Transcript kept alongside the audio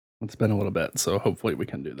It's been a little bit, so hopefully we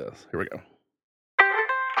can do this. Here we go.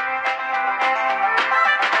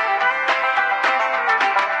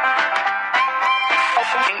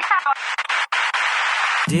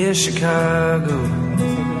 Dear Chicago.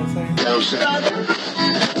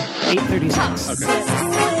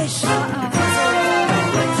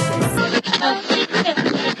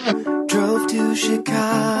 8:36. Drove to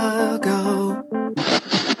Chicago.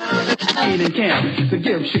 In camp to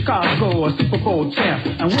give Chicago a Super Bowl champ.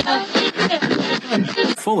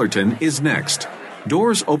 Fullerton is next.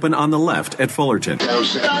 Doors open on the left at Fullerton.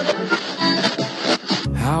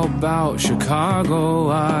 How about Chicago?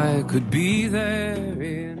 I could be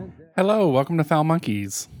there. Hello, welcome to Foul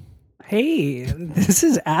Monkeys. Hey, this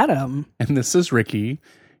is Adam. And this is Ricky.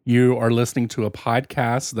 You are listening to a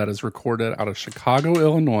podcast that is recorded out of Chicago,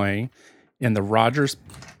 Illinois, in the Rogers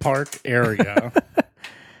Park area.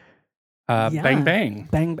 Yeah. Bang, bang.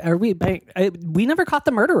 Bang. Are we bang? We never caught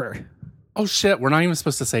the murderer. Oh, shit. We're not even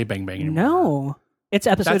supposed to say bang, bang anymore. No. It's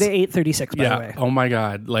episode That's- 836, by the way. Oh, my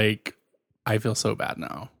God. Like, I feel so bad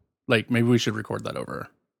now. Like, maybe we should record that over.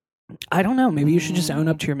 I don't know. Maybe you should just own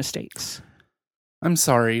up to your mistakes. I'm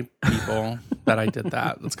sorry, people, that I did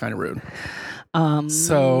that. That's kind of rude.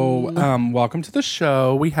 Welcome Welcome to the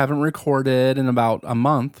show. We haven't recorded in about a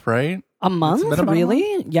month, right? a month? It's been about a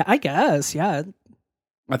Really? Yeah, I guess. Yeah.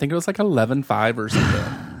 I think it was like 11/5 or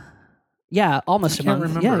something. Yeah, almost I a can't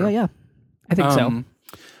month. remember. Yeah. I think so.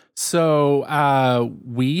 So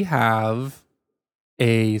we have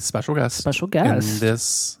a special guest. Special in guest.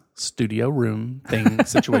 this studio room thing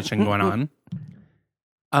situation going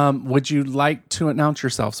on. Would you like to announce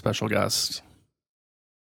yourself, special guest?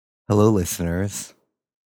 Hello, listeners.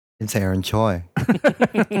 It's Aaron Choi.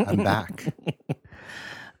 I'm back.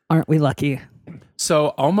 Aren't we lucky? So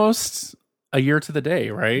almost a year to the day,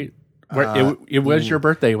 right? Where it was your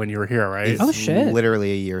birthday when you were here, right? It's Oh, shit.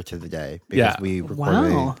 literally a year to the day. Because Yeah. we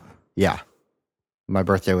recorded. Wow. Yeah. My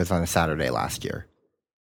birthday was on a Saturday last year.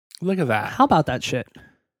 Look at that. How about that shit?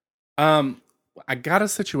 I got a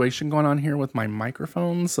situation going on here with my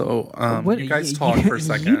microphone, so What- you guys talk for a You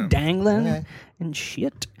second. dangling Okay. and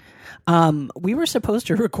shit. We were supposed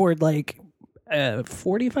to record like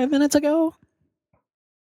 45 minutes ago.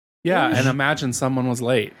 Yeah, and imagine someone was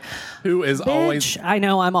late. Who is always Bitch, I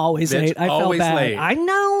know I'm always Bitch, late. I felt always bad. late. I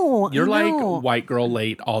know. You're I like know. white girl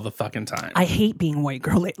late all the fucking time. I hate being white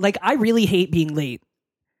girl late. Like I really hate being late.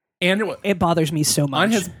 and It bothers me so much.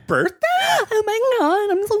 on his birthday, Oh my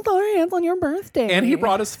god! I'm so sorry. It's on your birthday. and he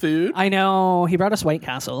brought us food. I know. He brought us White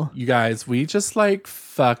Castle. You guys, we just like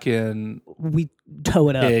fucking We tow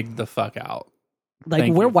it up. pig the fuck out. Like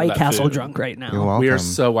Thank we're you for White that Castle food. drunk right now. You're welcome. We are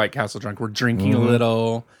so White Castle drunk. We're drinking a Mhm.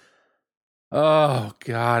 little. Oh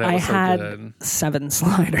god, it I was so had good. 7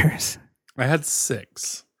 sliders. I had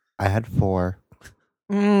 6. I had 4.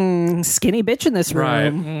 Skinny bitch in this room.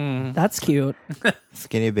 Right. Mm. That's cute.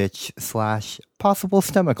 Skinny bitch / possible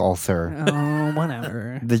stomach ulcer. Oh,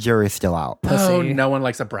 whatever. The jury's still out. Pussy. Oh, no one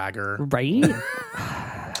likes a bragger. Right?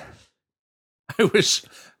 I wish.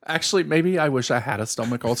 Actually, maybe I wish I had a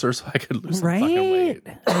stomach ulcer so I could lose some fucking Right? weight.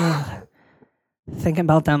 Ugh. Thinking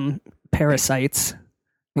about them parasites.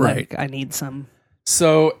 Right. Like, I need some.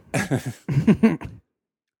 So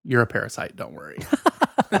you're a parasite. Don't worry.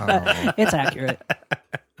 Oh. It's accurate.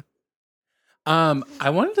 I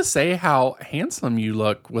wanted to say how handsome you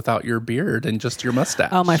look without your beard and just your mustache.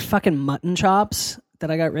 Oh, my fucking mutton chops that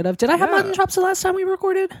I got rid of. Did I have Yeah. mutton chops the last time we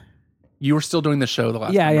recorded? You were still doing the show the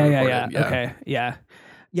last Yeah. time. we recorded. Okay.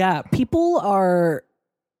 Yeah. People are.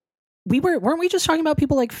 Weren't we just talking about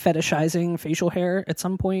people like fetishizing facial hair at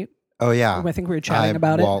some point? Oh, yeah. I think we were chatting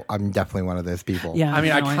about it. Well, I'm definitely one of those people. Yeah. I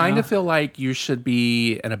mean, I know, kind know. of feel like you should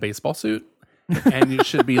be in a baseball suit and you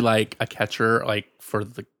should be like a catcher, like for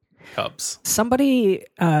the Cubs. Somebody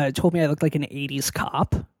told me I looked like an 80s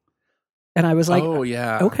cop. And I was like, oh,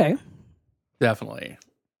 yeah. okay, Definitely.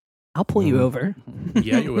 I'll pull you over.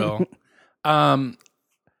 Yeah, you will.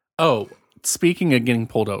 Oh, speaking of getting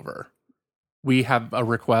pulled over, we have a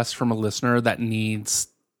request from a listener that needs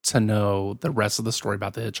to know the rest of the story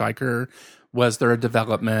about the hitchhiker. Was there a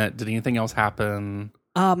development? Did anything else happen?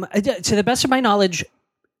 To the best of my knowledge,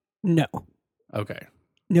 no. Okay.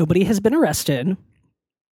 Nobody has been arrested.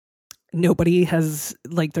 Nobody has,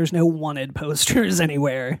 like, there's no wanted posters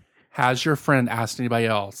anywhere. Has your friend asked anybody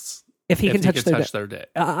else If he can touch their dick?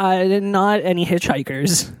 not any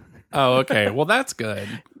hitchhikers. Oh, okay. Well, that's good.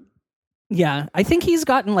 Yeah, I think he's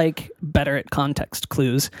gotten like better at context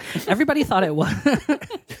clues. Everybody thought it was.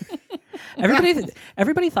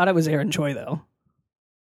 Everybody thought it was Aaron Choi, though.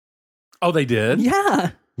 Oh, they did?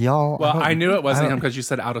 Yeah. Y'all. Well, I knew it wasn't I him because you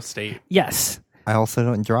said out of state. Yes. I also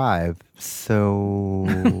don't drive, so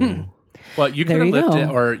Well, you could There have you lifted,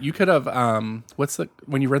 go. or you could have.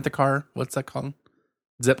 When you rent the car? What's that called?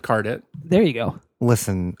 Zip card it. There you go.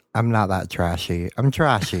 listen. I'm not that trashy. I'm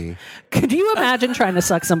trashy. Could you imagine trying to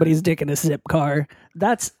suck somebody's dick in a zip car?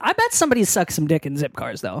 I bet somebody's sucked some dick in zip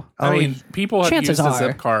cars, though. I mean, people have chances used a are.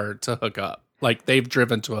 zip card to hook up. Like they've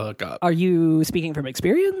driven to a hookup. Are you speaking from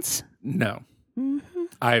experience? No,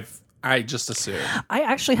 I just assume. I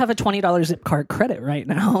actually have a $20 zip card credit right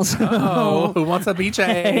now. So. Oh, who wants a BJ?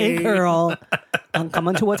 Hey, girl. I'm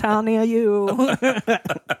coming to a town near you.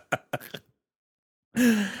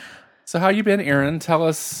 So how you been, Aaron? Tell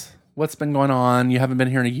us what's been going on. You haven't been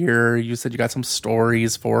here in a year. You said you got some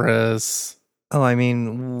stories for us. Oh, I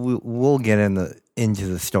mean, we'll get into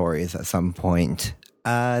the stories at some point.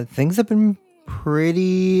 Things have been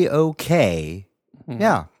pretty okay.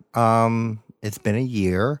 Yeah. It's been a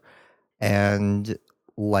year, and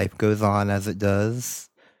life goes on as it does.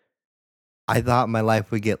 I thought my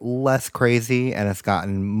life would get less crazy, and it's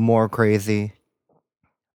gotten more crazy.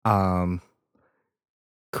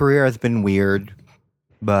 Career has been weird,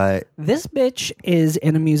 but This bitch is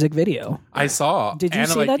in a music video. I saw. Did you and,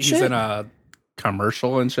 see like, that he's shit? in a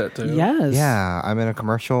commercial and shit too. Yes. yeah, I'm in a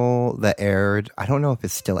commercial that aired. I don't know if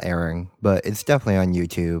it's still airing, but it's definitely on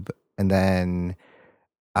YouTube. And then,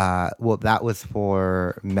 well, that was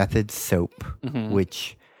for Method Soap, Mhm.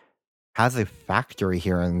 which has a factory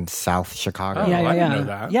here in South Chicago. Oh, Yeah, I yeah, didn't yeah. know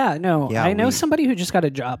that. Yeah, no. Yeah, I know we- somebody who just got a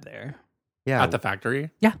job there, Yeah, At the factory.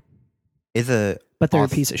 it's a but they're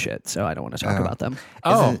awesome- a piece of shit, so I don't want to talk Oh. about them.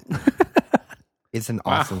 Oh, It's an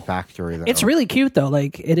Wow. awesome factory, though. It's really cute, though.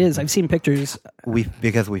 Like, it is. I've seen pictures.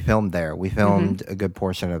 because we filmed there. We filmed a good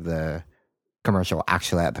portion of the commercial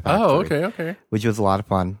actually at the factory. oh, okay. Which was a lot of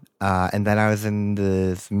fun. And then I was in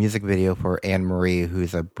this music video for Anne Marie,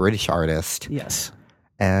 who's a British artist, Yes.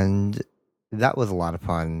 and that was a lot of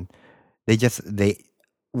fun. They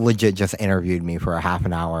legit just interviewed me for a half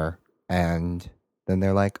an hour, and then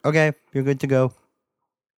they're like, "Okay, you're good to go."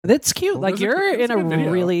 That's cute. Well, like, that's a you're good- in that's a a good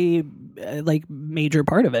video. really, like, major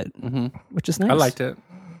part of it, hmm which is nice. I liked it.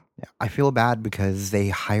 Yeah, I feel bad because they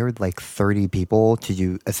hired like 30 people to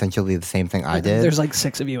do essentially the same thing I did. There's like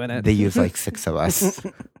 6 of you in it. They used like 6 of us.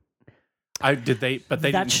 But they That's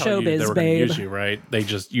didn't tell you they showbiz, were going to babe. use you, right?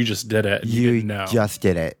 You just did it. You You didn't know, just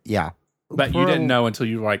did it. Yeah. but you For- didn't know until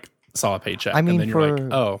you like saw a paycheck. I mean, and then you're like,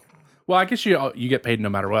 for- oh, well, I guess you get paid no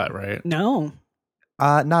matter what, right? No.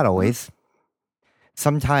 Not always.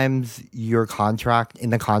 Sometimes your contract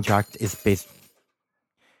is based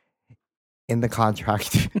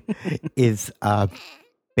is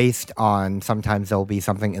based on, sometimes there'll be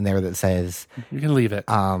something in there that says You can leave it.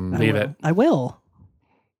 Leave it. I will.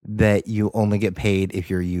 that you only get paid if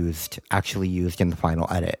you're actually used in the final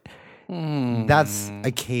edit. That's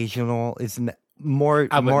occasional. It's more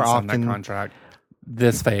I wouldn't sign often. that contract.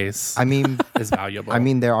 This face I mean, is valuable. I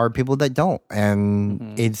mean, there are people that don't,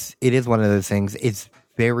 and it is one of those things. It's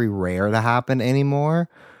very rare to happen anymore,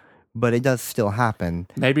 but it does still happen.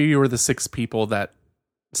 maybe you were the 6 people that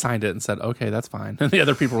signed it and said, okay, that's fine. And the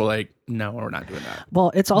other people were like, no, we're not doing that.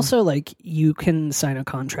 Well, it's also like you can sign a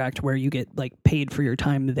contract where you get like paid for your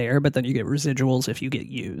time there, but then you get residuals if you get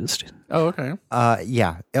used. Oh, okay.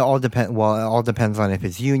 Yeah, it all depends. Well, it all depends on if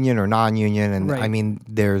it's union or non-union, and Right. I mean,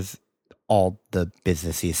 there's all the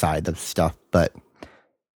businessy side of stuff, but.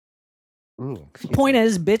 Ooh, excuse Point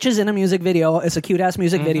is, bitch is in a music video. It's a cute ass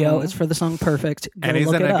music video. It's for the song "Perfect." Go And he's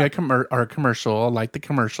look in it a up. good commercial. I like the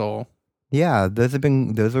commercial. Yeah, those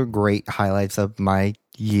are great highlights of my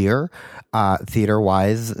year. Theater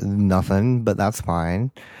wise, nothing, but that's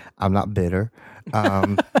fine. I'm not bitter.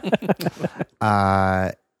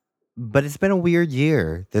 But it's been a weird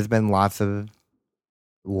year. There's been lots of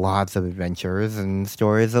adventures and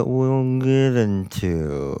stories that we'll get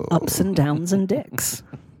into. Ups and downs and dicks.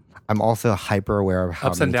 I'm also hyper aware of how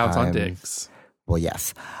Ups and many downs on times- dicks. Well,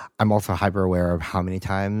 yes. I'm also hyper aware of how many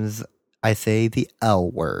times I say the L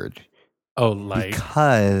word. Oh, like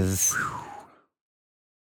Because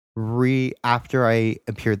after I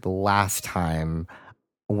appeared the last time,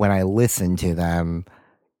 when I listened to them,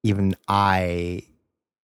 even I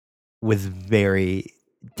was very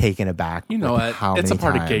taken aback. you know with what? how It's a many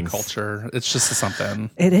part of gay times- culture. It's just something.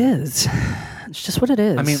 It is. It's just what it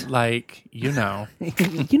is. I mean, like, you know.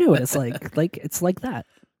 you know what it's like. Like it's like that.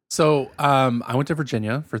 So, I went to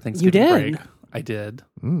Virginia for Thanksgiving did? break. I did.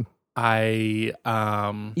 Mm.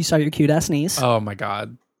 You saw your cute ass niece. Oh my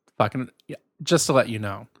God. Fucking, yeah, just to let you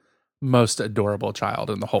know, most adorable child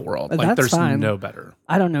in the whole world. Like, That's there's fine. no better.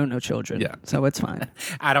 I don't know no children. Yeah. So it's fine.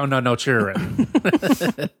 I don't know no children.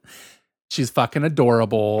 She's fucking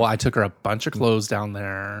adorable. I took her a bunch of clothes down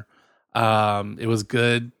there. It was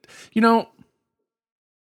good. You know,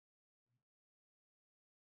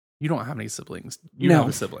 you don't have any siblings. You No. have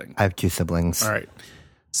a sibling. I have 2 siblings. All right.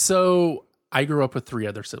 So I grew up with 3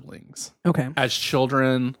 other siblings. Okay. As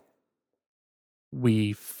children,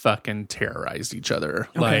 we fucking terrorized each other.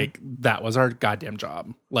 Okay. Like, that was our goddamn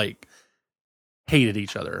job. Like, hated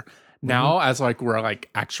each other. Now, as like we're like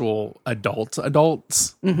actual adults,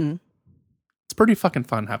 Mm-hmm. it's pretty fucking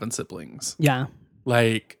fun having siblings. Yeah.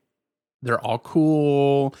 Like, they're all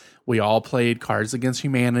cool. We all played Cards Against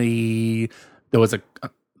Humanity.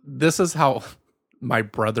 This is how my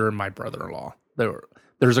brother and my brother-in-law,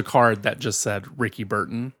 there's a card that just said Ricky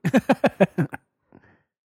Burton.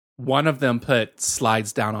 One of them put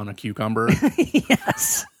slides down on a cucumber.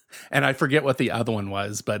 Yes. And I forget what the other one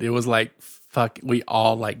was, but it was like, fuck, we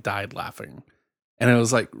all like died laughing. And it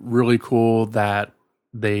was like really cool that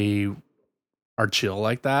they are chill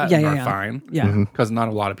like that Yeah, and yeah, are yeah. fine. Yeah. Mhm. Because not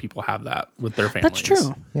a lot of people have that with their families. That's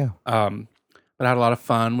true. Yeah. But I had a lot of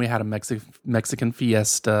fun. We had a Mexican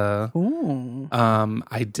fiesta. Ooh.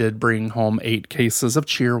 I did bring home 8 cases of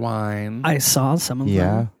cheer wine. I saw some of Yeah.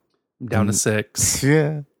 them. I'm down to 6.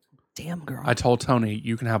 Yeah. Damn, girl. I told Tony,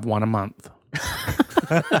 you can have 1 a month.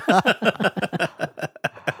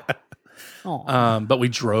 Aw. But we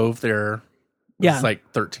drove there. It Yeah. was like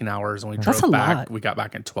 13 hours, and we That's drove a back. lot. We got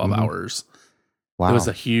back in 12 Mhm. hours. Wow. It was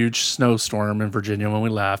a huge snowstorm in Virginia when we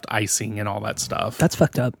left, icing and all that stuff. That's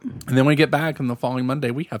fucked up. And then we get back, and the following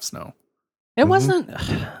Monday, we have snow. It wasn't.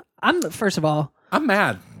 First of all, I'm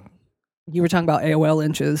mad. you were talking about AOL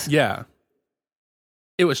inches. Yeah.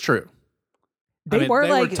 It was true. They were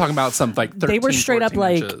like talking about some like 13, they were straight up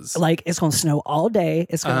 14 like inches. like it's gonna snow all day.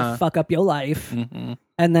 It's gonna Uh-huh. fuck up your life. Mhm.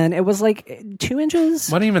 And then it was like 2 inches.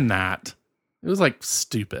 Wasn't even that. It was like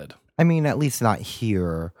stupid. I mean, at least not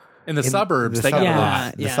here. In the In suburbs, the they got a Yeah.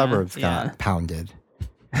 lot. The yeah, suburbs yeah. got pounded.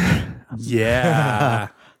 Yeah.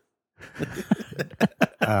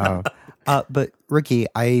 But Ricky,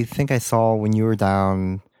 I think I saw when you were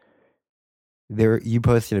down there, you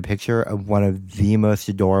posted a picture of one of the most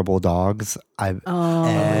adorable dogs I've Oh,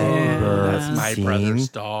 ever That's my seen. brother's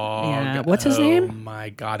dog. Yeah. What's his Oh name? my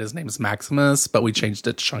God. His name is Maximus, but we changed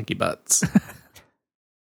it to Chunky Butts.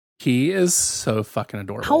 He is so fucking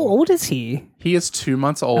adorable. How old is he? He is 2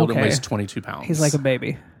 months old and Okay. weighs 22 pounds. He's like a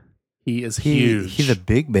baby. He is huge. He's a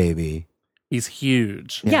big baby. He's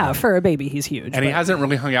huge. Yeah, for a baby, he's huge. And he but- hasn't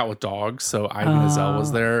really hung out with dogs, so Ivy Azelle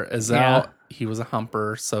was there. Azelle, yeah. he was a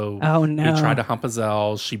humper, so Oh, no. he tried to hump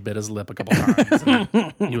Azelle. She bit his lip a couple times.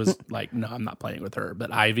 And he was like, no, I'm not playing with her.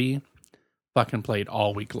 But Ivy fucking played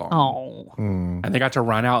all week long. Oh. Hmm. And they got to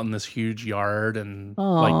run out in this huge yard and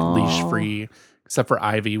Aw. like leash free, except for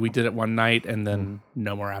Ivy. We did it one night and then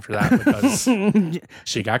no more after that because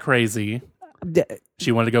she got crazy.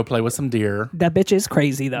 She wanted to go play with some deer. That bitch is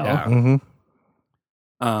crazy though. Yeah. Mm-hmm.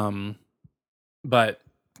 But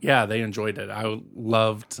yeah, they enjoyed it. I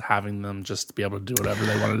loved having them just be able to do whatever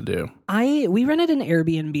they wanted to do. We rented an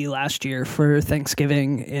Airbnb last year for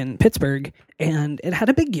Thanksgiving in Pittsburgh, and it had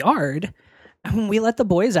a big yard. And we let the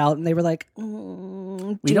boys out, and they were like, We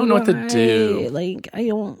don't know what to do. Like, I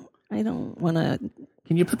don't want to."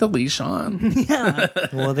 Can you put the leash on? Yeah,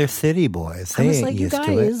 Well, they're city boys. I They was ain't like, "You used to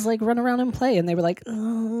it. guys, like, run around and play," and they were like,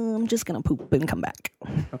 "I'm just gonna poop and come back."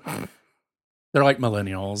 They're like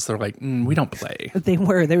millennials. They're like, we don't play. They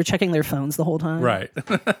were checking their phones the whole time, Right.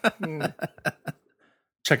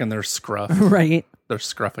 Checking their scruff Right,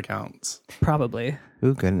 accounts. probably.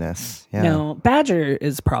 Oh, goodness. Yeah. No, Badger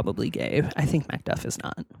is probably gay. I think Macduff is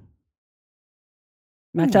not.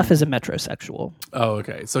 Macduff is a metrosexual. Oh,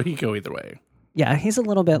 okay. So he can go either way. Yeah, he's a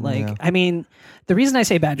little bit like. Yeah. I mean, the reason I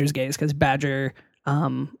say Badger's gay is because Badger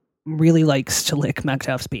really likes to lick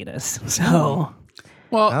Macduff's penis. So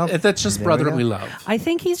Well, Oh, that's just there we brotherly go. love. I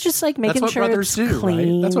think he's just like making what sure brothers it's do, right?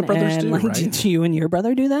 clean. That's what brothers and, do, like, right? Did you and your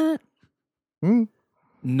brother do that? Hmm.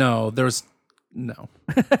 No, there's no.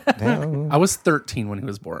 No. I was 13 when he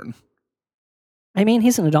was born. I mean,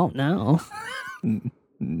 he's an adult now.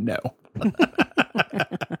 No.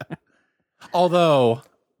 Although,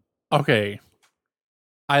 okay.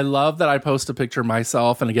 I love that I post a picture of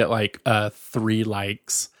myself and I get like 3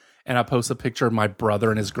 likes. And I post a picture of my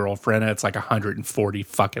brother and his girlfriend and it's like 140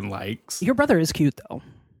 fucking likes. Your brother is cute though.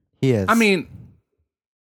 He is. I mean,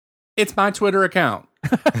 it's my Twitter account.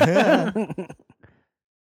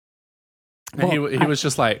 And he Well, was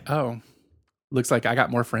just like, oh, looks like I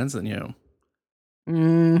got more friends than you.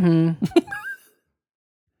 hmm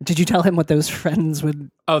Did you tell him what those friends would?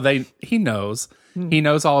 Oh, he knows. He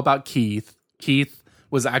knows all about Keith. Keith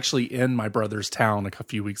was actually in my brother's town a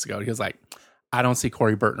few weeks ago. He was like, I don't see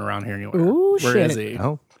Corey Burton around here anywhere. Ooh, Where shit. is he?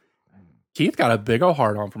 Oh. Keith got a big old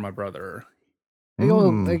hard on for my brother.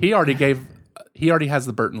 Mm. He already has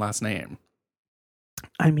the Burton last name.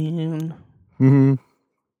 I mean, Mhm.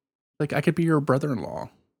 Like, I could be your brother-in-law.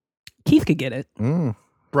 Keith could get it. Mm.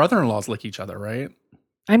 Brother-in-laws lick each other, right?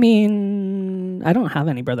 I mean, I don't have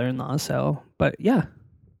any brother-in-law, so, but yeah.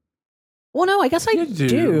 Well, no, I guess I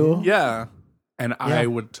do. Yeah. And I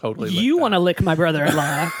would totally lick You that. want to lick my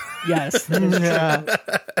brother-in-law? Yes, that is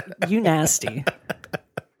true. You nasty.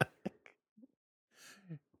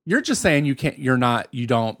 You're just saying you can't, you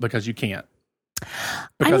don't because you can't.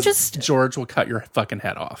 George will cut your fucking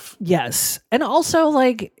head off. Yes. And also,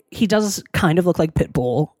 like, he does kind of look like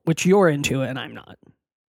Pitbull, which you're into and I'm not.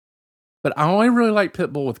 But I only really like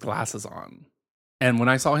Pitbull with glasses on. And when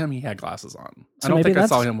I saw him, he had glasses on. So I don't maybe think I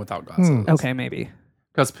saw that's- him without glasses. Okay, maybe.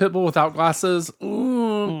 Because Pitbull without glasses,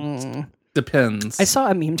 depends. I saw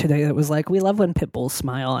a meme today that was like, we love when Pitbulls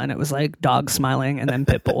smile, and it was like dog smiling and then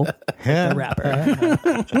Pitbull, the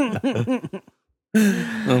rapper.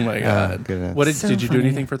 Oh my God. Goodness. What So did you do funny.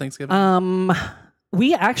 anything for Thanksgiving?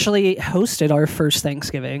 We actually hosted our first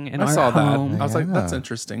Thanksgiving in I our saw home. that. I was like, that's Yeah.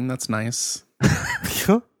 interesting. That's nice.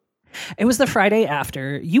 It was the Friday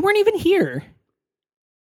after. You weren't even here.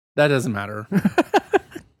 That doesn't matter.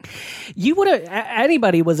 You would have.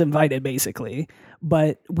 Anybody was invited, basically,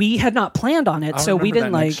 but we had not planned on it, I'll so we remember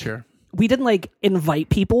didn't that like. next year. We didn't like invite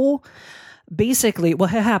people. Basically, what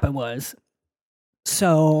had happened was,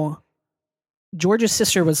 so George's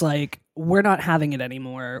sister was like, "We're not having it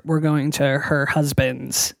anymore. We're going to her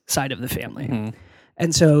husband's side of the family." Mhm.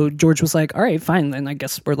 And so George was like, "All right, fine. Then I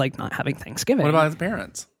guess we're like not having Thanksgiving." What about his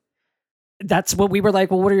parents? That's what we were like,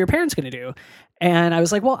 well, what are your parents going to do? And I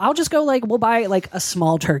was like, well, I'll just go, like, we'll buy like a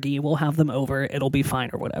small turkey. We'll have them over. It'll be fine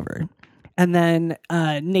or whatever. And then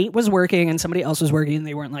Nate was working and somebody else was working and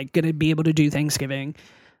they weren't like going to be able to do Thanksgiving.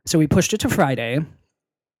 So we pushed it to Friday,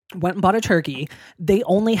 went and bought a turkey. They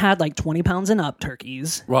only had like 20 pounds and up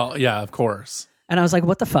turkeys. Well, yeah, of course. And I was like,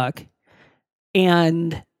 what the fuck?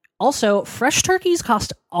 And also, fresh turkeys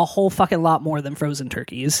cost a whole fucking lot more than frozen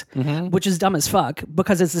turkeys, which is dumb as fuck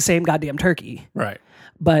because it's the same goddamn turkey. Right.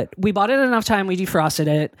 But we bought it enough time. We defrosted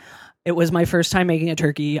it. It was my first time making a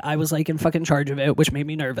turkey. I was like in fucking charge of it, which made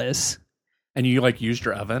me nervous. And you like used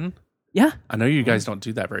your oven? Yeah. I know you guys don't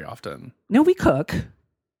do that very often. No, we cook.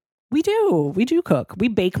 We do. We do cook. We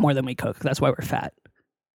bake more than we cook. That's why we're fat.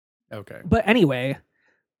 Okay. But anyway,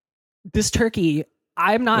 this turkey,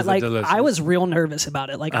 I'm not Was it like, delicious? I was real nervous about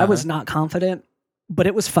it. Like, I was not confident, but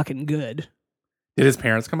it was fucking good. Did his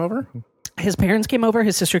parents come over? His parents came over,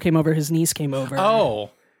 his sister came over, his niece came over. Oh.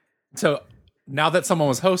 So now that someone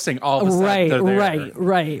was hosting, all of a sudden right, they're there.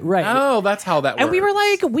 right. Oh, that's how that works. And we were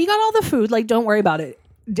like, we got all the food. Like, don't worry about it.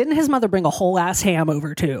 Didn't his mother bring a whole ass ham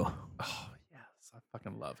over too? I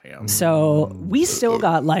fucking love ham. So we still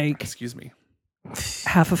got like Excuse me.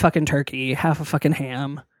 half a fucking turkey, half a fucking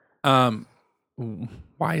ham.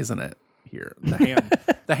 Why isn't it here? The ham.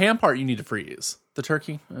 The ham part you need to freeze. The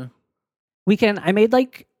turkey. I made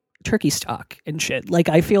like turkey stock and shit. Like,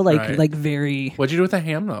 I feel like Right. like very. What'd you do with the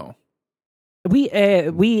ham though? We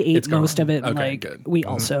ate It's gone. most of it. And, Okay, like good. we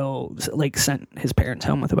also like sent his parents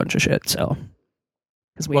home with a bunch of shit. So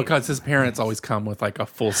Because his parents always come with like a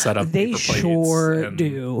full set of they paper plates sure and,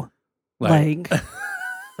 do. Like, Like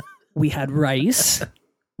we had rice.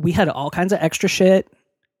 We had all kinds of extra shit.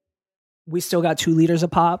 We still got 2 liters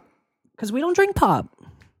of pop because we don't drink pop.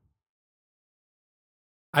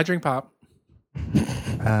 I drink pop.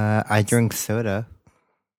 I drink soda.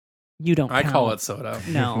 You don't. I count. call it soda.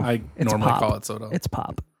 No, I it's normally pop. call it soda. It's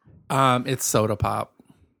pop. It's soda pop.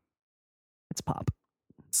 It's pop.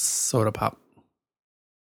 Soda pop.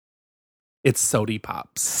 It's sody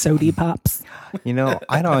pops. Sody pops. You know,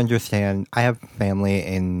 I don't understand. I have family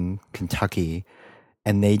in Kentucky,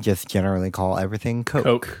 and they just generally call everything Coke.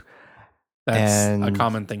 Coke. That's a And-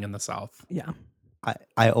 common thing in the South. Yeah.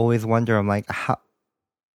 I always wonder. I'm like, how?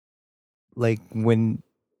 Like when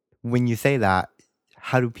you say that,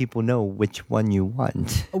 how do people know which one you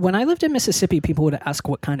want? When I lived in Mississippi, people would ask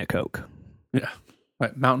what kind of Coke. Yeah.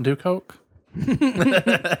 What, Mountain Dew Coke?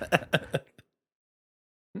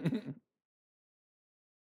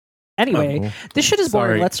 Anyway, Oh. this shit is boring.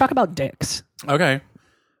 Sorry. Let's talk about dicks. Okay.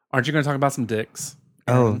 Aren't you going to talk about some dicks?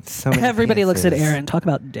 Oh, so many Everybody looks at pieces. Aaron. Talk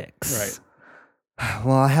about dicks. Right.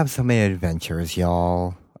 Well, I have so many adventures,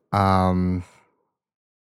 y'all.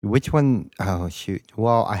 Which one? Oh, shoot.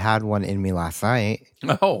 Well, I had one in me last night.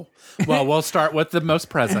 Oh, well, we'll start with the most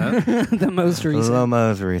present. The most recent. The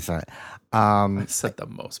most recent. I said the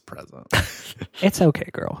most present. It's okay,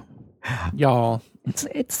 girl. Y'all,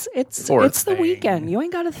 It's Poor the thing. weekend. You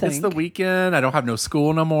ain't got to think. it's the weekend. I don't have no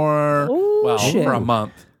school no more. Oh, well, shit. for a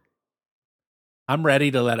month. I'm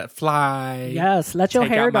ready to let it fly. Yes, let your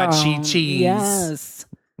Take hair out my down. chi-chis. Yes.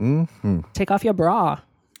 Mm-hmm. Take off your bra.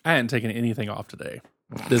 I hadn't taken anything off today.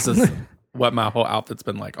 This is what my whole outfit's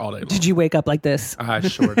been like all day long. Did you wake up like this? I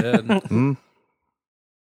sure did.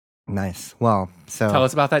 Nice. Well, so Tell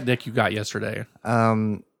us about that dick you got yesterday. so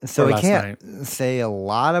Or I last can't say a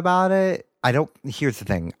lot about it. Here's the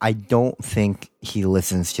thing. I don't think he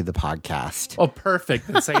listens to the podcast. Oh, perfect.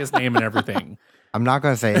 Then say his name and everything. I'm not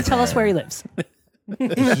going to say his Tell us name. where he lives.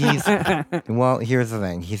 Well, here's the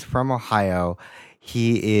thing. He's from Ohio.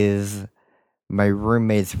 He is my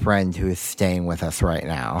roommate's friend who is staying with us right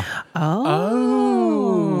now. Oh.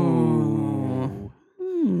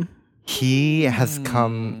 He has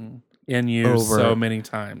come. In you Over. so many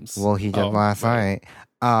times. Well, he did last night.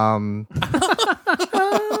 Oh,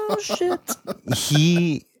 shit.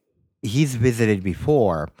 He's visited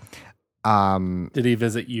before. Did he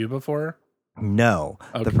visit you before? No.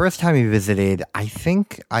 Okay. The first time he visited, I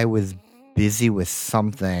think I was busy with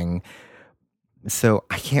something. So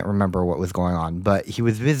I can't remember what was going on, but he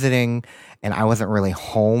was visiting and I wasn't really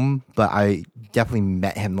home, but I definitely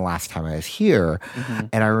met him the last time I was here. Mm-hmm.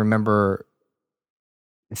 And I remember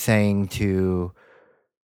saying to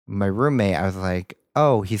my roommate, I was like,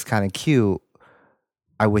 oh, he's kind of cute.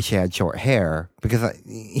 I wish he had short hair because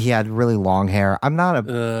he had really long hair. I'm not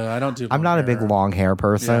a I don't do. I'm not a big long hair Yeah,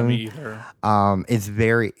 person. me either.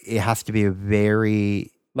 It has to be a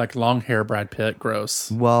very Like long hair, Brad Pitt,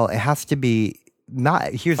 gross. well, it has to be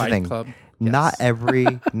not. Here's Fight the thing: Club. not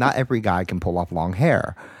Yes. every guy can pull off long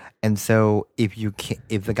hair, and so if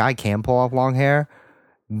the guy can pull off long hair,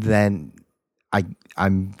 then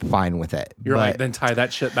I'm fine with it. You're But like, then tie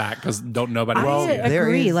that shit back because don't nobody I wants you. there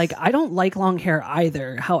agree. is- Like, I don't like long hair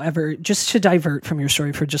either. However, just to divert from your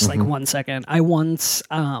story for just like 1 second, I once,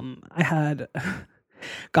 I had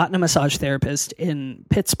gotten a massage therapist in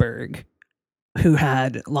Pittsburgh who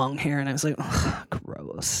had long hair, and I was like, "Ugh,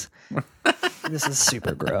 gross. This is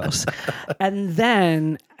super gross." And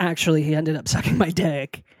then actually, he ended up sucking my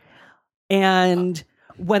dick, and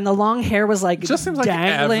when the long hair was like It just seems like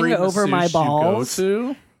dangling every over my masseuse you balls,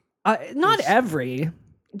 go to, not every.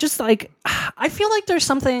 Just like, I feel like there's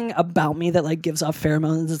something about me that like gives off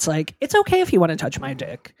pheromones. It's like, it's okay if you want to touch my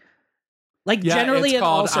dick. Like yeah, generally, it's and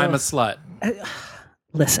called also, I'm a slut.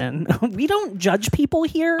 listen, we don't judge people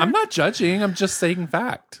here. I'm not judging. I'm just saying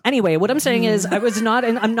fact. Anyway, what I'm saying is,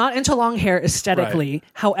 I'm not into long hair aesthetically. Right.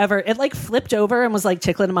 However, it like flipped over and was like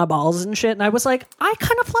tickling my balls and shit, and I was like, I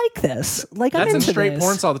kind of like this. Like, I'm That's in into straight this.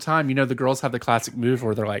 porns all the time. You know, the girls have the classic move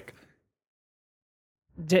where they're like,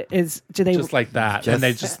 Do they? just like that, and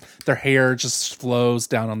they just their hair just flows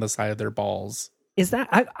down on the side of their balls. Is that?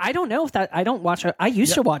 I don't know if that. I don't watch. I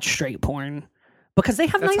used to watch straight porn because they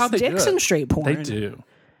have That's how nice they do dicks it. in straight porn. They do.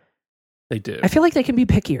 They do. I feel like they can be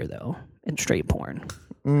pickier though in straight porn.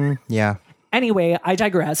 yeah. Anyway, I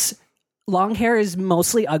digress. Long hair is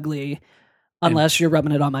mostly ugly unless you're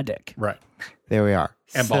rubbing it on my dick. Right. There we are.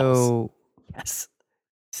 And so, Yes.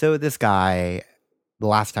 So this guy, the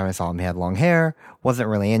last time I saw him, he had long hair. Wasn't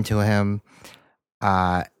really into him.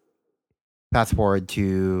 Fast forward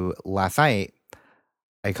to last night.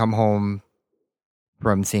 I come home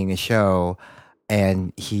from seeing a show,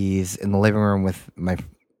 and he's in the living room with my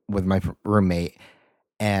roommate,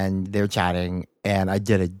 and they're chatting. And I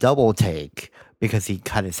did a double take because he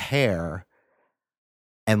cut his hair,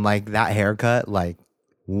 and like that haircut, like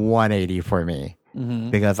 180 for me. Mm-hmm.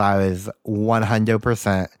 Because I was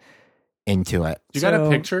 100% into it. You got a So-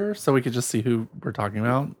 picture so we could just see who we're talking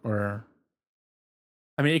about, or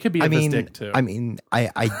I mean, it could be of his dick too. I mean,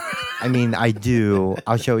 I do.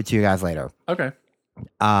 I'll show it to you guys later. Okay.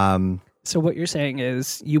 So what you're saying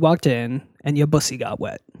is you walked in and your pussy got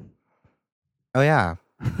wet. Oh yeah,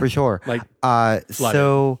 for sure. Like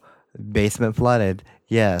So basement flooded.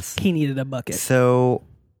 Yes. He needed a bucket. So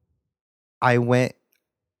I went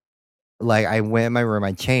in my room.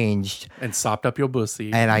 I changed, and sopped up your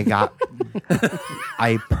pussy. and I got.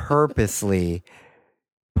 I purposely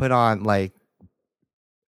put on like.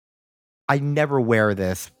 I never wear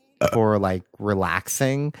this for like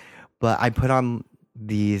relaxing, but I put on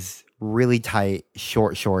these really tight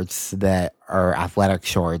short shorts that are athletic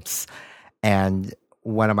shorts and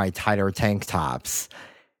one of my tighter tank tops,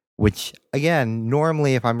 which again,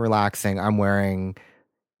 normally if I'm relaxing, I'm wearing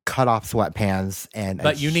cut off sweatpants and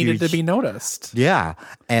but you needed to be noticed. yeah.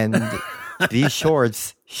 And these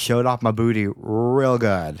shorts showed off my booty real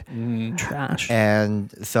good. Trash.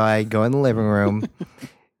 And so I go in the living room,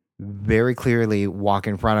 very clearly walk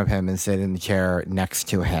in front of him and sit in the chair next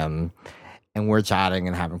to him. And we're chatting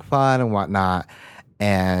and having fun and whatnot.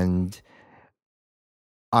 And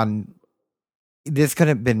on this could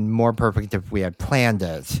have been more perfect if we had planned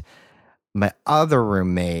it. My other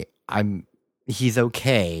roommate, he's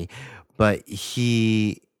okay, but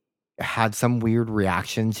he had some weird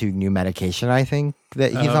reaction to new medication, I think,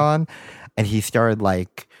 that he's on. And he started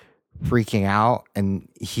like freaking out, and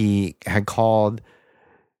he had called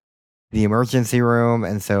the emergency room.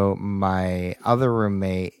 And so my other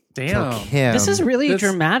roommate took him. This is really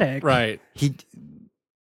dramatic. Right.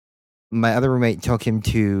 My other roommate took him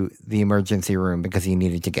to the emergency room because he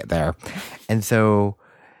needed to get there. And so...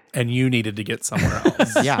 And you needed to get somewhere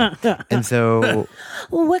else. Yeah. And so...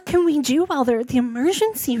 Well, what can we do while they're at the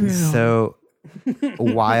emergency room? So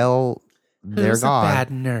while they're Who's gone... a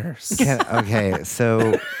bad nurse?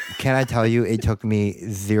 So can I tell you, it took me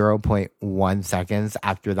 0.1 seconds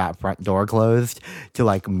after that front door closed to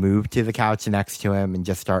like move to the couch next to him and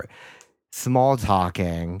just start small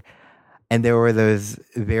talking. And there were those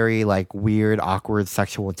very like weird, awkward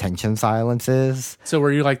sexual tension silences. So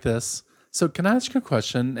were you like this? So can I ask you a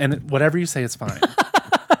question? And whatever you say is fine.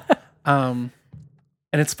 And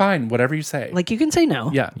it's fine, whatever you say. Like, you can say no.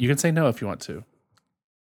 Yeah, you can say no if you want to.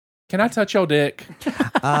 Can I touch your dick?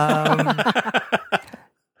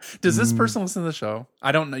 Does this person listen to the show?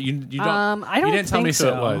 I don't know. You don't. I don't You didn't tell me think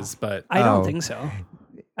who it so. was, but I don't think so.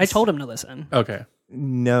 I told him to listen. okay.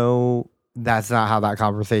 No, that's not how that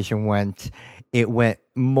conversation went. It went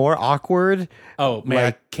more awkward. Oh,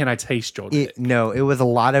 can I taste your dick? No, it was a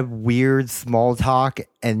lot of weird small talk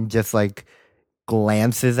and just like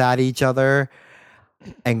glances at each other.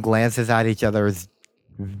 And glances at each other is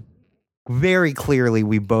very clearly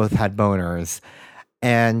we both had boners.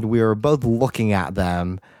 And we were both looking at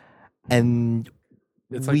them. And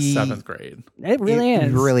It's like 7th grade. It really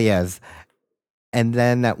is. It really is. And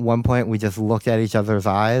then at one point we just looked at each other's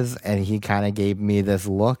eyes and he kind of gave me this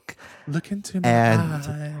look. Look into my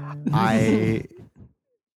And eyes.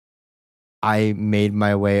 I made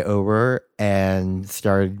my way over and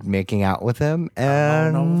started making out with him.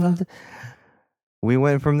 And we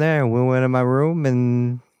went from there. We went in my room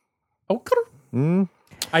and...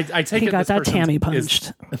 I take He it got this that person Tammy is-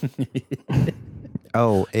 punched. he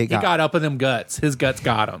He got up in them guts. His guts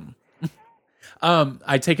got him.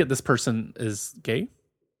 I take it this person is gay?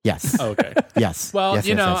 Yes. Oh, okay. Yes. Well, Yes,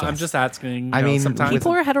 you yes, know, yes, I'm yes. just asking. I mean, sometimes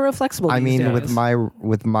People are heteroflexible. I these mean, days.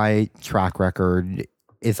 with my track record,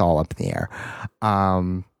 it's all up in the air.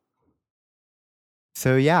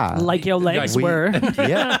 So yeah, like your legs We- were.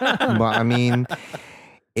 yeah. Well, I mean,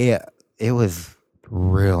 it was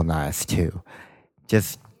real nice too.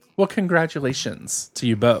 Just well, congratulations to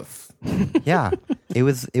you both. yeah, it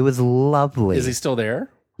was lovely. Is he still there?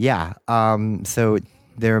 Yeah. So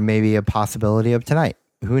there may be a possibility of tonight.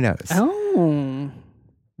 Who knows? Oh.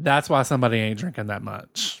 That's why somebody ain't drinking that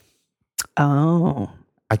much. Oh.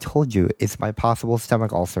 I told you it's my possible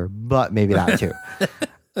stomach ulcer, but maybe that too.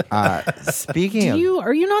 Speaking of,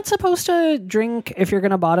 Are you not supposed to drink if you're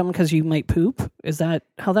going to bottom because you might poop? Is that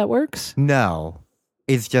how that works? no,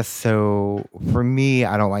 it's just so for me.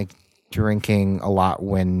 I don't like drinking a lot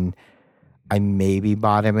when I may be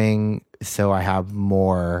bottoming, so I have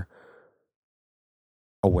more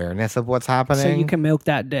awareness of what's happening. So you can milk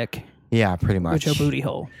that dick yeah, pretty much. with your booty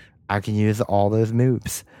hole. I can use all those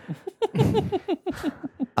moves.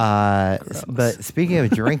 But speaking of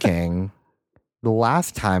drinking, the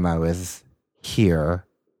last time I was here,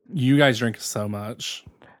 You guys drink so much.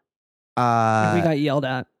 we got yelled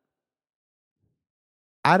at.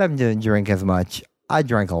 Adam didn't drink as much. I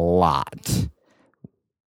drank a lot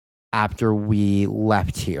after we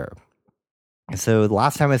left here. So the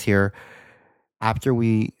last time I was here, after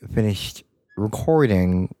we finished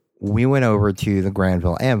recording, we went over to the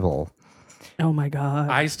Granville Anvil. Oh my God.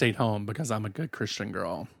 I stayed home because I'm a good Christian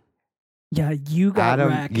girl. Yeah, you got Adam,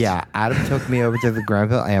 wrecked. yeah, Adam took me over to the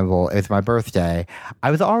Granville Anvil. It was my birthday.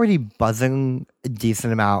 I was already buzzing a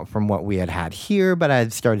decent amount from what we had here, but I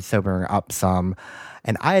had started sobering up some,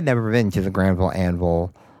 and I had never been to the Granville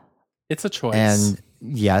Anvil. It's a choice. And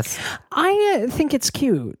yes, I think it's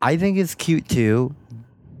cute. I think it's cute too.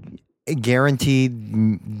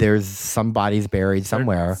 Guaranteed, there's some bodies buried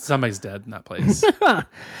somewhere. Somebody's dead in that place.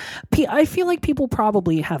 I feel like people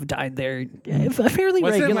probably have died there fairly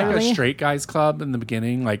Was it regularly. like a straight guys club in the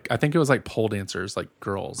beginning? Like I think it was like pole dancers, like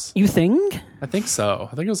girls. You think? I think so.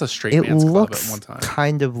 I think it was a straight It man's club at looks one time.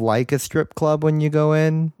 kind of like a strip club when you go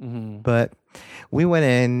in, but we went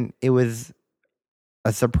in. It was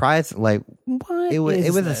a surprise. Like What it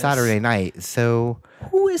was a this? Saturday night, so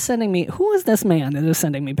Who is this man that is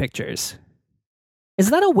sending me pictures? Is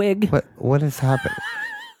that a wig? what is happening?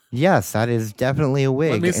 Yes, that is definitely a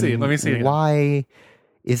wig. Let me see. And Let me see again. Why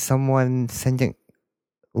is someone sending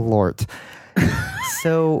Lord?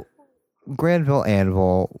 So Granville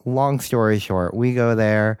Anvil, long story short, we go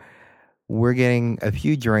there. We're getting a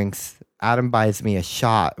few drinks. Adam buys me a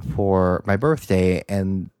shot for my birthday,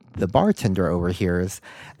 and the bartender overhears.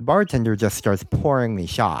 The bartender just starts pouring me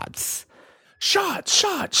shots. Shots.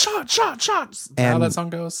 How that song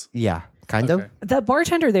goes? Yeah, kind Okay. of. The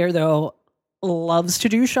bartender there, though, loves to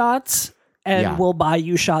do shots and Yeah. will buy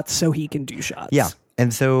you shots so he can do shots. Yeah.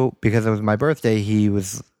 And so, because it was my birthday, he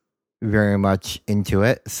was very much into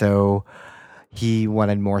it. So, he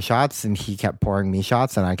wanted more shots, and he kept pouring me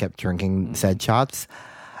shots, and I kept drinking said shots.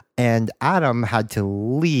 And Adam had to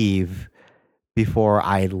leave before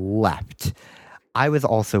I left. I was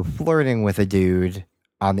also flirting with a dude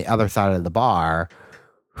on the other side of the bar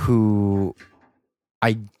who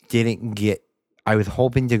I was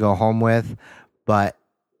hoping to go home with, but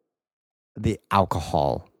the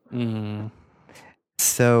alcohol. Mm.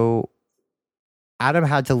 So Adam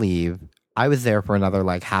had to leave. I was there for another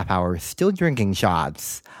like half hour, still drinking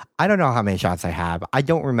shots. I don't know how many shots I have. I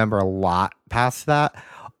don't remember a lot past that.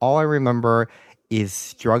 All I remember is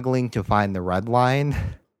struggling to find the red line.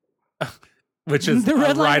 Which is The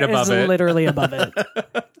red line right above is it. literally above it.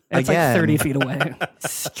 It's Again. like 30 feet away.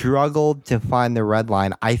 Struggled to find the red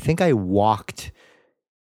line. I think I walked.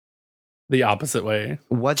 The opposite way.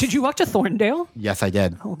 What Did you walk to Thorndale? Yes, I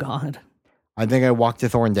did. Oh, God. I think I walked to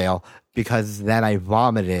Thorndale because then I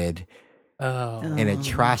vomited Oh. in a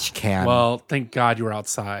trash can Well, thank God you were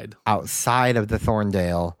outside. outside of the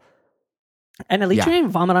Thorndale. And at least Yeah. you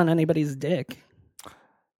didn't vomit on anybody's dick.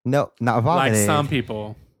 No, not vomited. Like some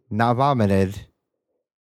people. Not vomited.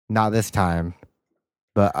 Not this time.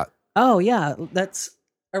 But Oh, yeah.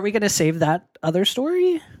 Are we going to save that other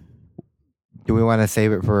story? do we want to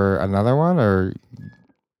save it for another one or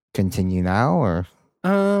continue now? Or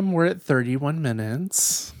We're at 31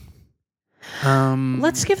 minutes.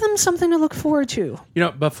 Let's give them something to look forward to. You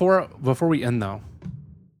know, before we end though,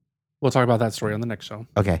 we'll talk about that story on the next show.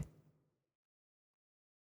 okay,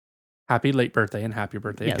 Happy late birthday and happy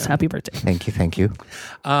birthday Yes, again. happy birthday. thank you.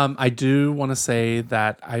 I do want to say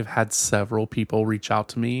that I've had several people reach out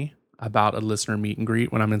to me about a listener meet and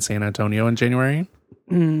greet when I'm in San Antonio in January.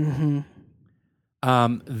 Mm-hmm.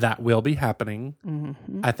 That will be happening.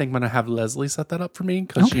 Mm-hmm. I think I'm going to have Leslie set that up for me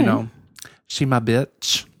because, Okay. you know, she my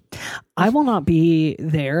bitch. I will not be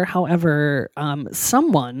there. However,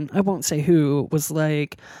 someone, I won't say who, was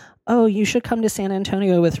like, oh, you should come to San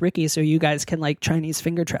Antonio with Ricky so you guys can like Chinese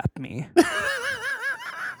finger trap me.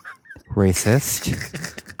 Racist.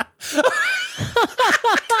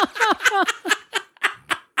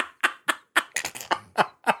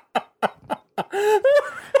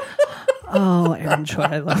 Oh, Aaron Choi,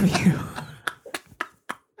 I love you.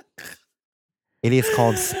 It is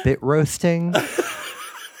called spit roasting,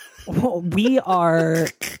 Well, we are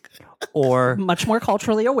or much more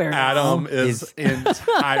culturally aware now. Adam is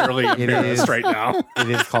entirely It embarrassed is. right now. it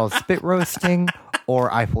is called spit roasting,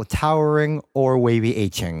 or Eiffel towering, or wavy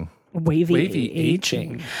Hing. Wavy, Wavy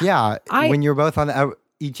aging. aging. Yeah, I- when you're both on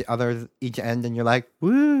each end, and you're like,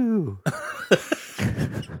 woo.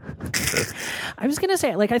 I was going to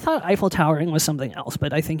say, like, I thought Eiffel Towering was something else,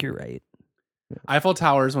 but I think you're right. Eiffel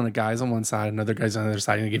Towers when a guy's on one side, another guy's on the other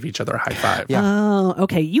side, and they give each other a high five. Yeah. Oh,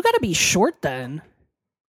 okay. You got to be short then.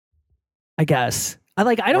 I guess. I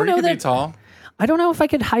Or don't you know could be that. tall. I don't know if I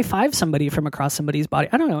could high five somebody from across somebody's body.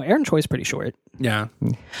 I don't know. Aaron Choi's pretty short. Yeah.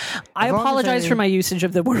 I As long as apologize they- for my usage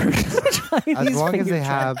of the word. As long as they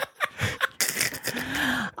have,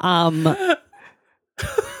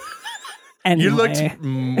 Anyway. You looked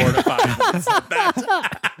mortified. when you said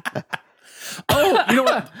that. Oh, you know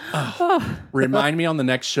what? Oh, remind me on the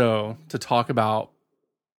next show to talk about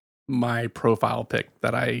my profile pic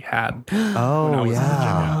that I had. oh was in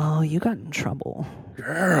yeah, Oh, you got in trouble.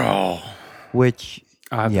 Girl. which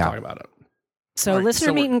I have Yeah. to talk about it. So All right, listener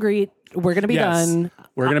so meet we're- and greet. We're going to be Yes. done.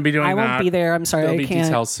 We're going to be doing I that. won't be there. I'm sorry. There'll I be can't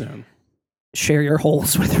details soon. share your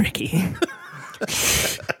holes with Ricky.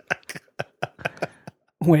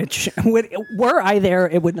 Which, were I there,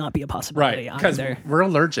 it would not be a possibility Right. Because either. we're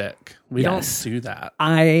allergic. We Yes. don't do that.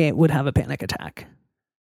 I would have a panic attack.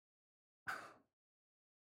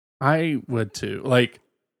 I would too. Like,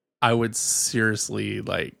 I would seriously,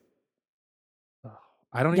 like,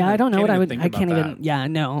 I don't Yeah, even I don't know can't what I even would. think I about can't that. even. Yeah,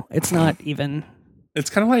 no, it's not even. It's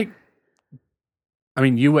kind of like, I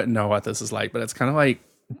mean, you wouldn't know what this is like, but it's kind of like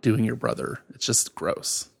doing your brother. It's just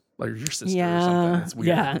gross. Like your sister or something. Yeah, It's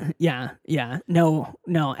weird. yeah. No.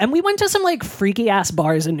 And we went to some like freaky ass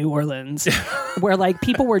bars in New Orleans where like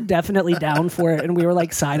people were definitely down for it, and we were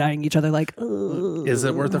like side eyeing each other, like, "Ugh, Is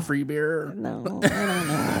it worth a free beer? no, I don't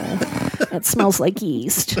know. It smells like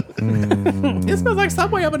yeast." It smells like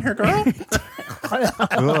Subway up in here, girl.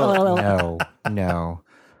 Ugh, no.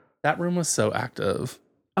 That room was so active.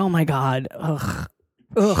 Oh my God. Ugh.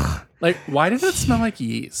 Like, why did it smell like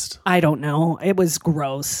yeast? I don't know. It was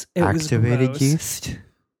gross. It Activated was gross. yeast?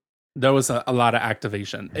 There was a lot of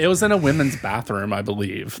activation. It was in a women's bathroom, I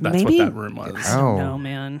believe. That's Maybe? what that room was. I don't Oh. know,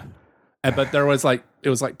 man. But there was like, it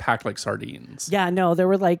was like packed like sardines. Yeah, no, there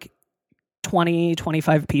were like 20,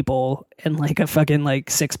 25 people in like a fucking like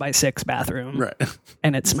 6x6 bathroom. Right.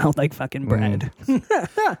 And it smelled like fucking bread.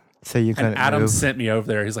 So you And couldn't Adam move? sent me over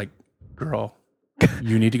there. He's like, girl,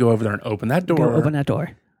 you need to go over there and open that door. Go open that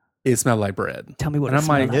door. It smelled like bread. Tell me what And it I'm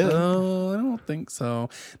smelled like, like. oh, I don't think so.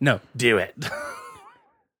 No, do it.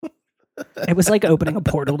 It was like opening a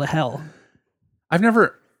portal to hell. I've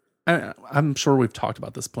never, I'm sure we've talked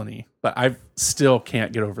about this plenty, but I still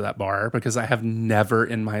can't get over that bar because I have never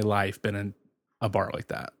in my life been in a bar like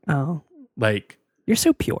that. Oh, Like, you're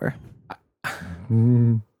so pure.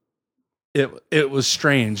 Mm. it was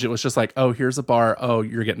strange. It was just like, oh, here's a bar. Oh,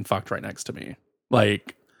 you're getting fucked right next to me.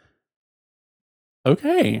 Like,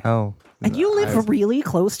 okay. Oh. And you live really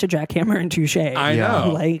close to Jackhammer and Touche. I Yeah.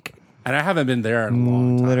 know. Like, And I haven't been there in a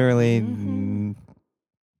long time. Literally Mm-hmm.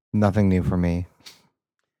 nothing new for me.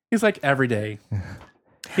 He's like, every day.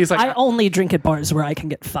 He's like, I only drink at bars where I can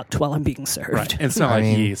get fucked while I'm being served. right. And smell I like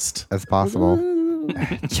mean- yeast. As possible.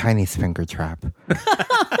 Chinese finger trap.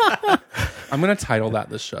 I'm going to title that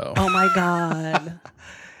this show. Oh my God.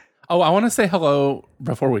 Oh, I want to say hello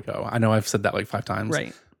before we go. I know I've said that like 5 times.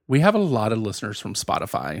 Right. We have a lot of listeners from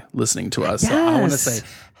Spotify listening to us. So I want to Yes. say,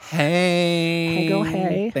 hey. Hey, go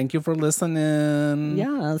hey. Thank you for listening.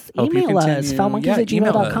 Yes. Hope you Email us, continue.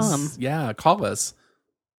 foulmonkeys@gmail.com. Yeah, call us.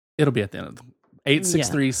 It'll be at the end of the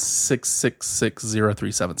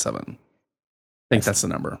 863-666-0377. I think that's the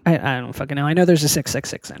number. I don't fucking know. I know there's a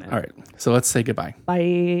 666 in it. All right. So let's say goodbye.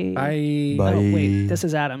 Bye. Bye. Bye. Oh, wait. This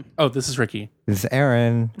is Adam. Oh, this is Ricky. This is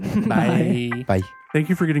Aaron. Bye. Bye. Thank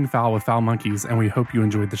you for getting foul with Foul Monkeys, and we hope you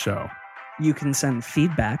enjoyed the show. You can send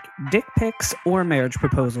feedback, dick pics, or marriage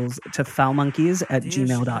proposals to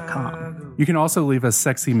foulmonkeys@gmail.com. You can also leave us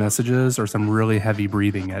sexy messages or some really heavy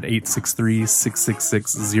breathing at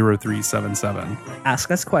 863-666-0377. Ask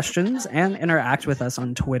us questions and interact with us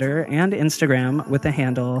on Twitter and Instagram with the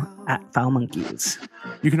handle @foulmonkeys.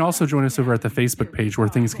 You can also join us over at the Facebook page where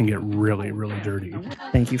things can get really, really dirty.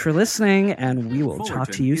 Thank you for listening, and we will talk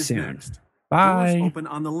Fullerton to you is soon. next. Bye. Doors open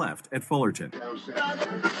on the left at Fullerton.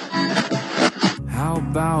 How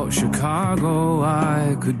about Chicago?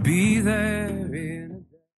 I could be there.